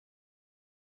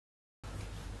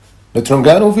The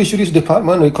Terengganu Fisheries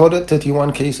Department recorded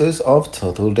 31 cases of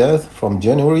turtle death from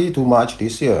January to March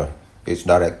this year. Its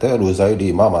director,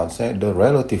 Ruzaidi Mamat, said the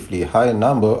relatively high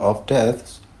number of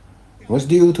deaths was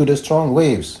due to the strong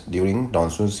waves during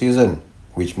monsoon season,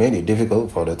 which made it difficult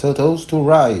for the turtles to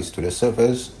rise to the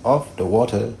surface of the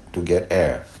water to get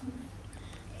air.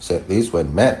 Said this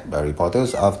when met by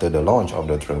reporters after the launch of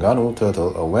the Terengganu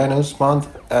Turtle Awareness Month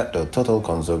at the Turtle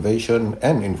Conservation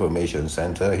and Information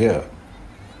Center here.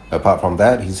 Apart from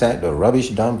that, he said the rubbish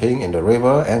dumping in the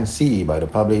river and sea by the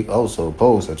public also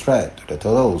pose a threat to the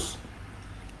turtles.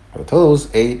 The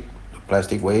turtles ate the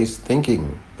plastic waste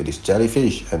thinking it is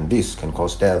jellyfish and this can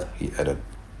cause death, he added.